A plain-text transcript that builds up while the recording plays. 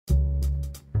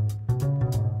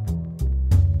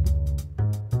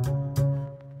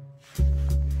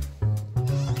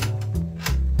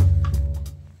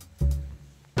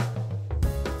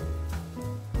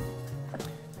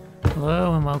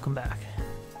and welcome back.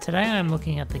 Today I am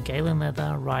looking at the Galen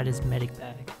Leather Rider's Medic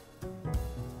Bag.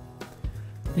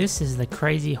 This is the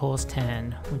Crazy Horse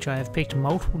Tan, which I have picked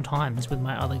multiple times with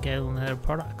my other Galen Leather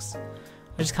products.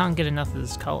 I just can't get enough of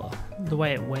this colour, the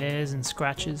way it wears and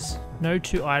scratches. No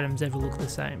two items ever look the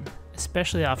same,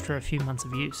 especially after a few months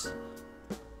of use.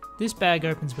 This bag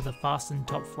opens with a fastened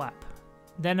top flap.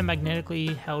 Then a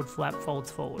magnetically held flap folds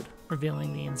forward,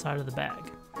 revealing the inside of the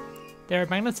bag. There are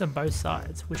magnets on both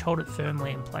sides, which hold it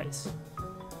firmly in place.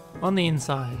 On the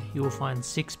inside, you will find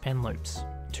 6 pen loops,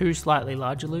 2 slightly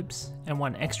larger loops, and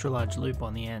 1 extra large loop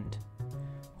on the end.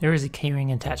 There is a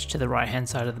keyring attached to the right hand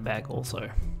side of the bag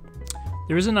also.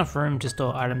 There is enough room to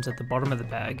store items at the bottom of the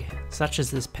bag, such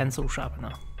as this pencil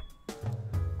sharpener.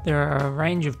 There are a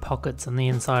range of pockets on the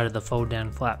inside of the fold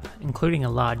down flap, including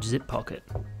a large zip pocket.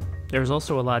 There is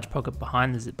also a large pocket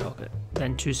behind the zip pocket,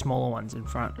 then 2 smaller ones in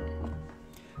front.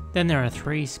 Then there are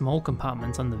 3 small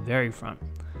compartments on the very front.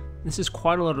 This is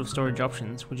quite a lot of storage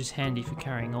options, which is handy for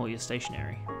carrying all your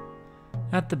stationery.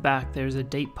 At the back there is a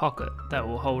deep pocket that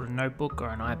will hold a notebook or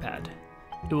an iPad.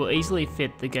 It will easily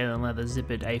fit the Galen Leather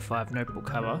Zippered A5 notebook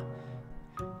cover.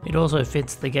 It also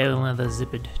fits the Galen Leather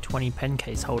Zippered 20 pen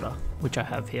case holder, which I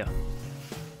have here.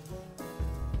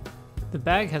 The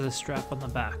bag has a strap on the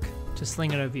back to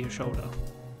sling it over your shoulder.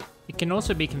 It can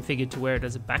also be configured to wear it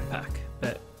as a backpack,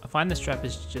 but I find the strap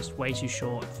is just way too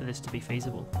short for this to be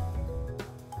feasible.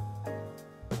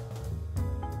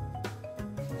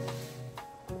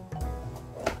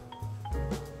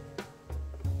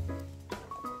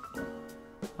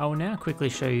 I will now quickly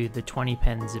show you the 20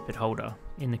 pen zippered holder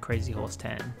in the Crazy Horse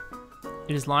Tan.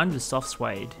 It is lined with soft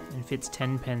suede and fits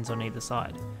 10 pens on either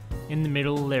side. In the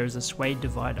middle there is a suede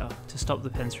divider to stop the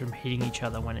pens from hitting each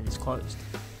other when it is closed.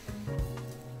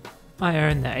 I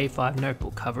own the A5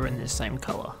 notebook cover in this same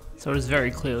colour, so it is very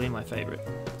clearly my favourite.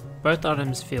 Both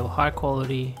items feel high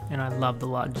quality and I love the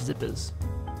large zippers.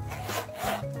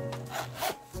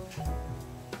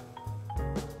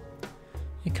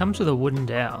 It comes with a wooden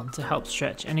dowel to help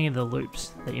stretch any of the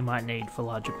loops that you might need for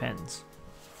larger pens.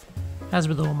 As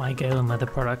with all my Galen Leather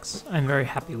products, I'm very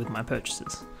happy with my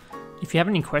purchases. If you have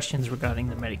any questions regarding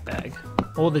the Medic Bag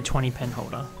or the 20 pen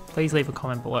holder, please leave a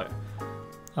comment below.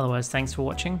 Otherwise, thanks for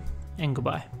watching and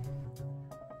goodbye.